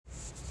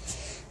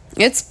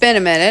It's been a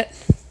minute.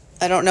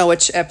 I don't know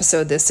which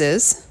episode this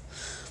is,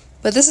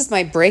 but this is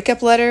my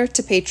breakup letter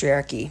to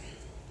patriarchy.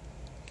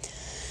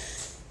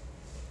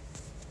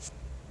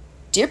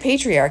 Dear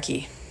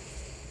patriarchy,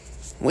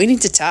 we need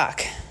to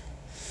talk.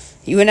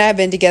 You and I have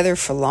been together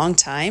for a long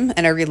time,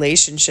 and our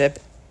relationship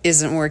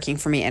isn't working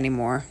for me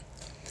anymore.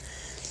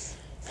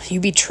 You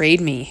betrayed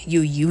me.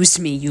 You used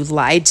me. You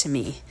lied to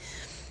me.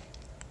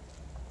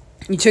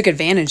 You took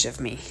advantage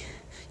of me.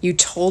 You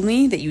told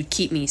me that you'd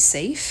keep me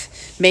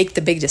safe, make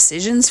the big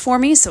decisions for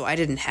me so I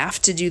didn't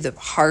have to do the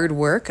hard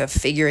work of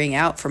figuring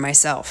out for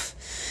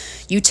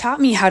myself. You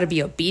taught me how to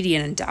be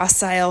obedient and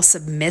docile,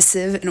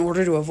 submissive in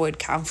order to avoid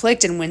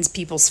conflict and win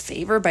people's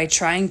favor by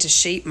trying to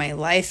shape my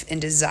life and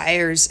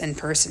desires and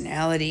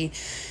personality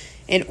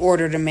in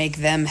order to make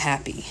them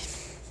happy.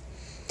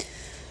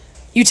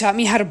 You taught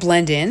me how to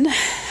blend in,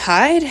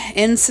 hide,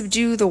 and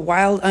subdue the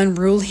wild,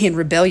 unruly, and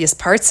rebellious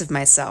parts of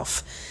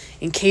myself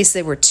in case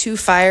they were too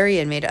fiery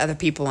and made other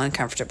people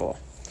uncomfortable.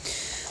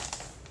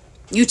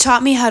 You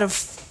taught me how to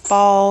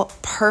fall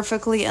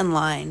perfectly in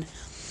line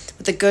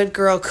with the good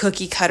girl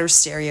cookie cutter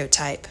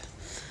stereotype.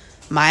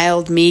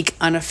 Mild, meek,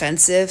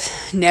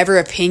 unoffensive, never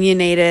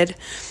opinionated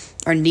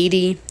or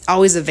needy,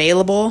 always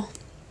available.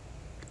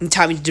 You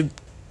taught me to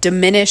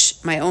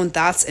diminish my own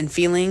thoughts and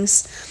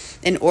feelings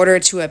in order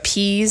to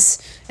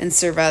appease and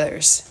serve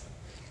others.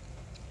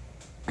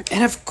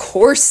 And of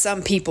course,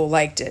 some people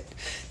liked it.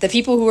 The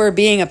people who were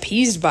being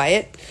appeased by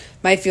it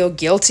might feel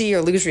guilty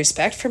or lose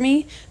respect for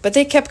me, but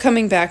they kept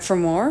coming back for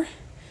more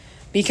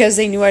because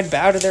they knew I'd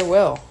bow to their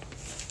will.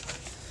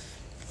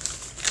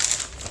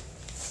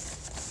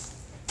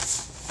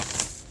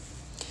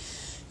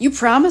 You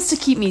promised to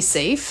keep me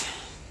safe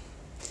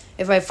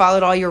if I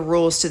followed all your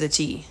rules to the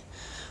T.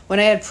 When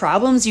I had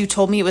problems, you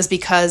told me it was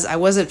because I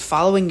wasn't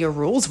following your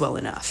rules well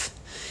enough.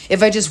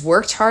 If I just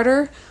worked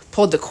harder,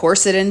 pulled the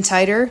corset in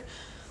tighter,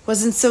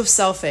 wasn't so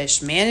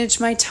selfish, managed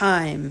my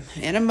time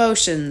and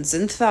emotions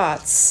and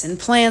thoughts and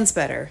plans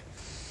better,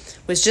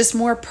 was just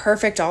more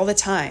perfect all the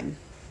time,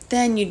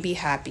 then you'd be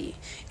happy.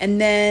 And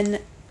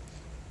then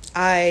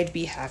I'd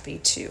be happy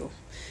too,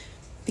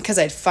 because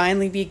I'd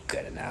finally be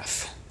good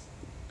enough.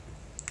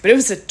 But it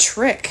was a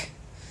trick.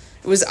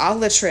 It was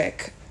all a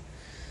trick.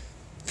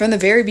 From the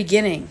very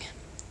beginning,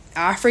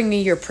 offering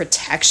me your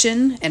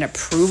protection and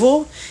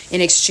approval in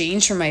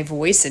exchange for my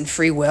voice and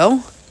free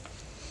will.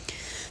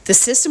 The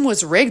system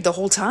was rigged the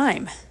whole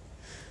time.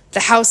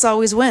 The house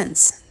always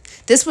wins.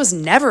 This was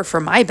never for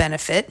my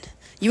benefit.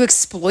 You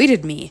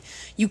exploited me.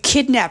 You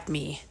kidnapped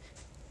me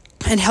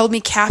and held me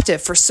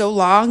captive for so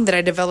long that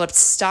I developed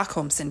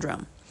Stockholm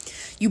Syndrome.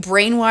 You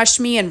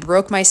brainwashed me and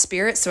broke my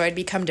spirit so I'd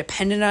become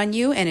dependent on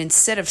you and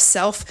instead of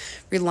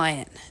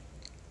self-reliant.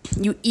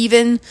 You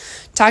even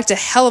talked a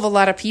hell of a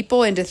lot of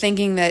people into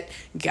thinking that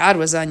God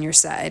was on your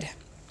side.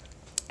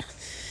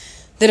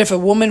 That if a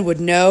woman would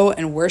know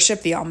and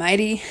worship the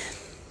Almighty,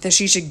 that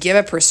she should give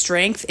up her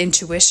strength,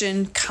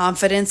 intuition,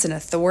 confidence, and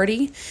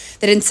authority,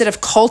 that instead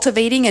of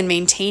cultivating and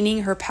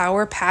maintaining her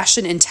power,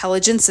 passion,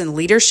 intelligence, and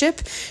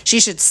leadership, she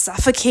should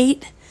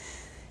suffocate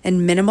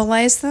and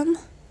minimalize them.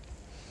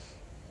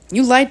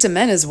 You lied to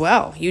men as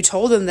well. You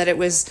told them that it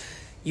was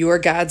your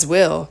God's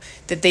will,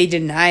 that they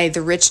deny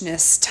the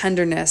richness,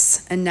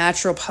 tenderness, and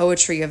natural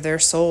poetry of their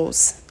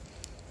souls,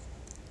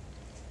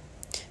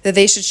 that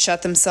they should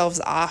shut themselves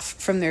off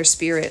from their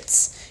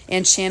spirits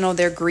and channel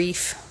their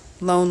grief,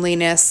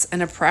 loneliness,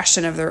 and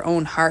oppression of their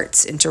own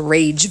hearts into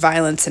rage,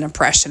 violence, and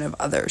oppression of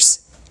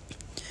others.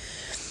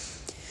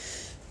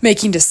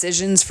 Making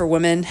decisions for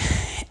women,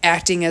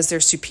 acting as their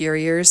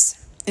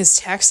superiors, is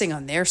taxing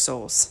on their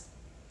souls.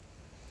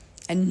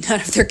 And none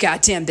of their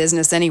goddamn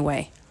business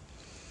anyway.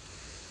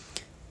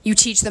 You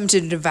teach them to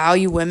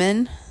devalue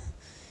women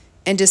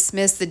and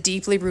dismiss the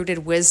deeply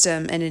rooted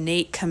wisdom and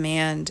innate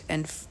command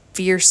and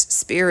fierce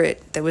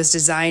spirit that was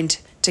designed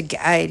to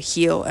guide,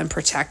 heal, and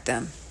protect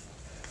them.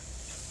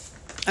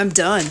 I'm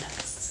done.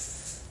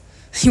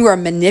 You are a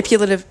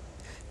manipulative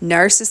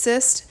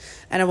narcissist,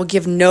 and I will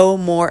give no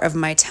more of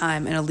my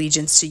time and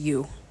allegiance to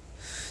you.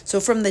 So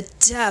from the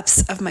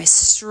depths of my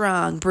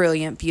strong,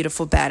 brilliant,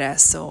 beautiful,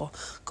 badass soul,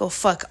 go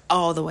fuck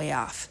all the way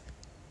off,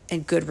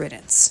 and good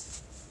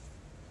riddance.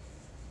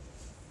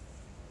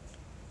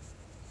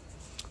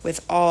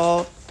 With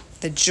all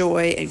the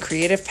joy and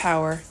creative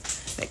power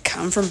that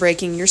come from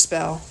breaking your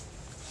spell,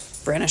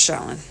 Brenna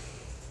Shallon.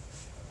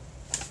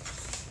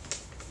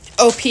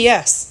 Oh,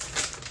 P.S.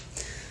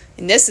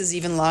 And this is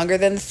even longer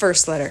than the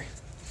first letter.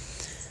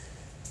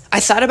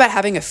 I thought about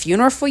having a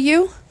funeral for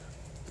you,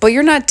 but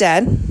you're not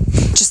dead,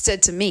 just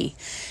dead to me.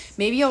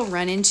 Maybe I'll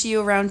run into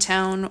you around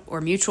town or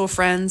mutual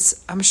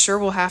friends. I'm sure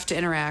we'll have to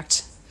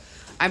interact.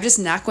 I'm just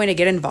not going to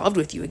get involved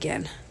with you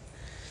again.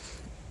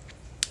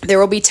 There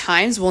will be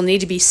times we'll need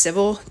to be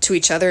civil to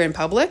each other in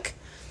public,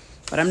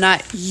 but I'm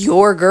not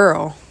your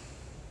girl.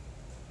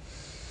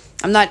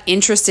 I'm not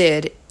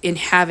interested in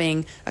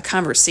having a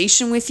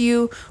conversation with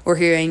you or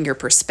hearing your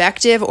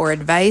perspective or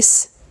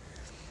advice.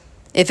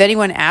 If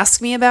anyone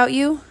asks me about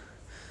you,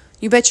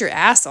 You bet your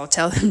ass I'll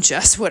tell them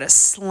just what a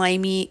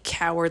slimy,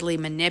 cowardly,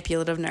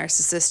 manipulative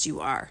narcissist you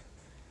are.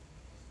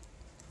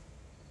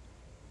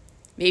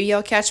 Maybe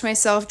I'll catch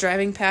myself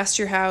driving past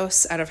your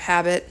house out of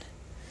habit.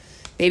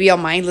 Maybe I'll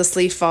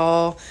mindlessly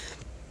fall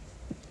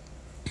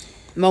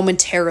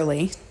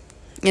momentarily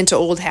into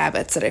old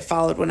habits that I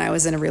followed when I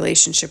was in a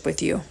relationship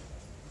with you.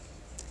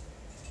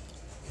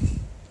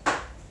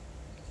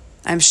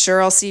 I'm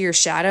sure I'll see your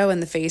shadow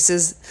in the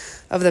faces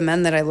of the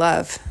men that I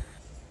love.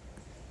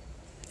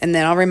 And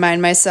then I'll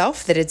remind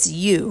myself that it's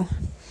you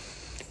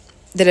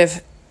that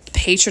have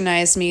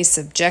patronized me,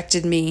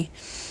 subjected me,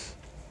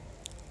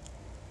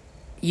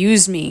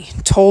 used me,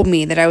 told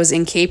me that I was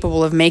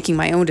incapable of making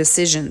my own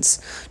decisions,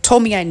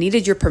 told me I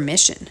needed your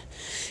permission.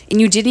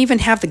 And you didn't even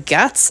have the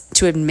guts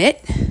to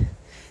admit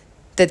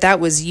that that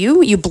was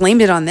you. You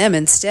blamed it on them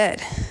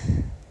instead.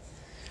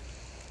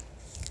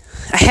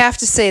 I have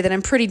to say that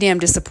I'm pretty damn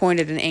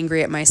disappointed and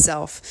angry at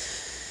myself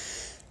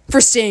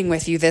for staying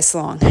with you this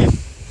long.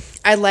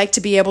 I'd like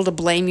to be able to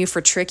blame you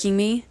for tricking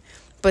me,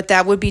 but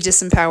that would be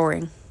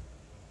disempowering.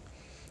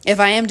 If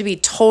I am to be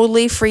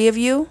totally free of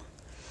you,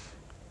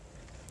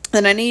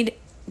 then I need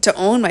to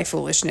own my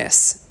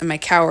foolishness and my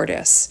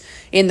cowardice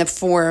in the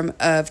form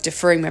of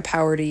deferring my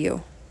power to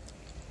you.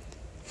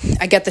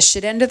 I got the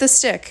shit end of the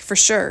stick, for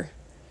sure.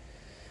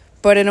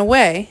 But in a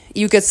way,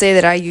 you could say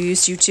that I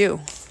used you too.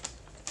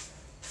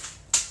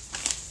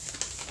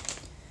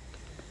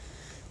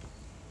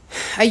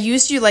 I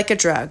used you like a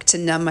drug to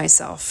numb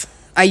myself.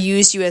 I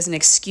used you as an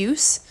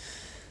excuse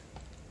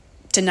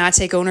to not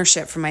take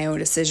ownership for my own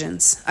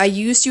decisions. I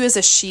used you as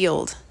a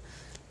shield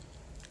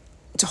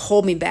to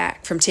hold me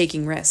back from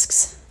taking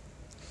risks.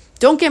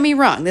 Don't get me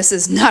wrong, this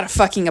is not a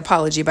fucking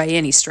apology by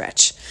any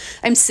stretch.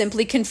 I'm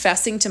simply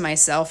confessing to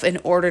myself in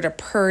order to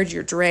purge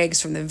your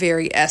dregs from the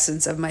very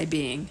essence of my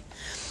being.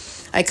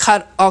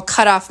 I'll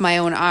cut off my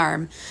own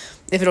arm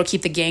if it'll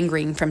keep the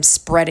gangrene from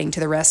spreading to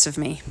the rest of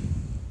me.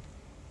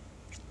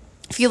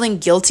 Feeling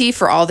guilty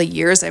for all the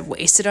years I've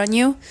wasted on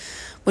you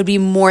would be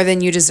more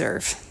than you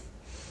deserve.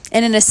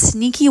 And in a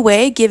sneaky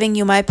way, giving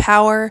you my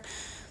power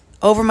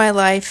over my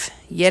life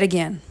yet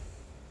again.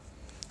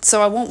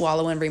 So I won't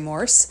wallow in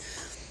remorse.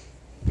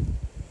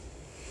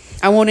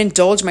 I won't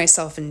indulge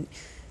myself in...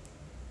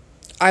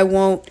 I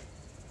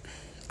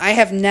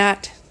have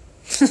not...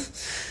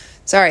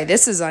 Sorry,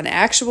 this is on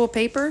actual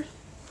paper.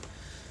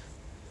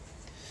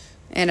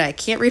 And I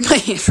can't read my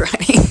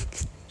handwriting.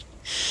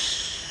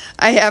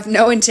 I have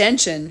no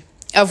intention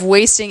of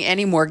wasting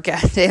any more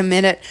goddamn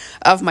minute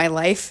of my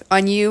life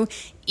on you,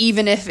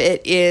 even if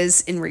it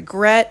is in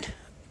regret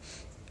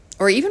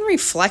or even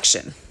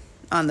reflection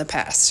on the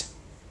past.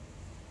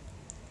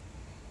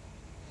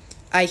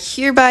 I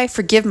hereby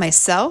forgive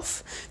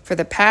myself for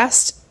the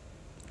past,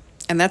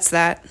 and that's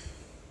that.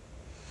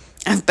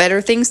 I have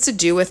better things to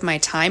do with my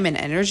time and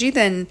energy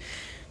than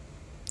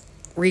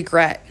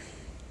regret,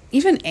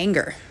 even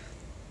anger.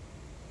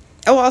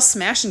 Oh, I'll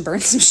smash and burn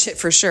some shit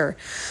for sure.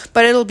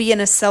 But it'll be in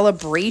a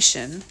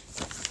celebration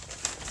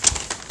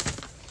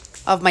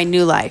of my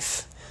new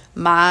life.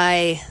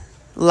 My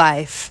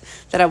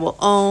life that I will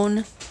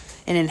own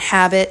and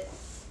inhabit,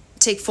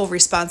 take full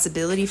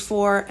responsibility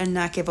for, and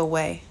not give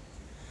away.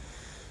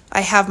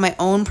 I have my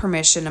own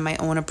permission and my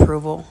own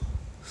approval.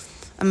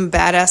 I'm a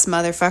badass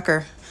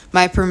motherfucker.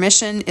 My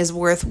permission is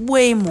worth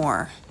way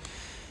more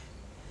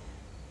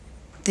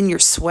than your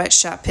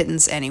sweatshop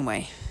pittance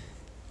anyway.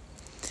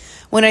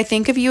 When I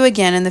think of you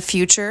again in the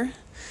future,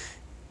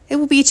 it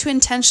will be to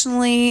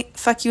intentionally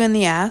fuck you in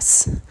the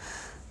ass.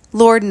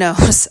 Lord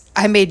knows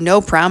I made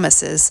no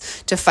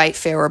promises to fight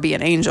fair or be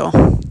an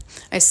angel.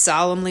 I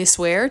solemnly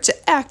swear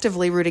to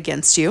actively root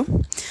against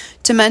you,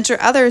 to mentor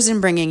others in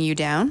bringing you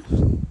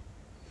down.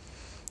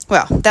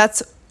 Well,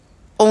 that's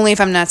only if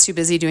I'm not too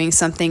busy doing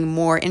something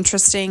more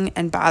interesting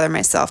and bother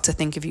myself to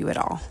think of you at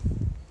all.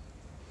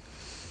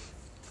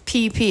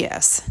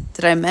 P.P.S.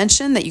 Did I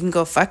mention that you can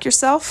go fuck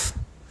yourself?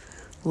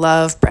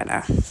 Love,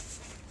 Brenna.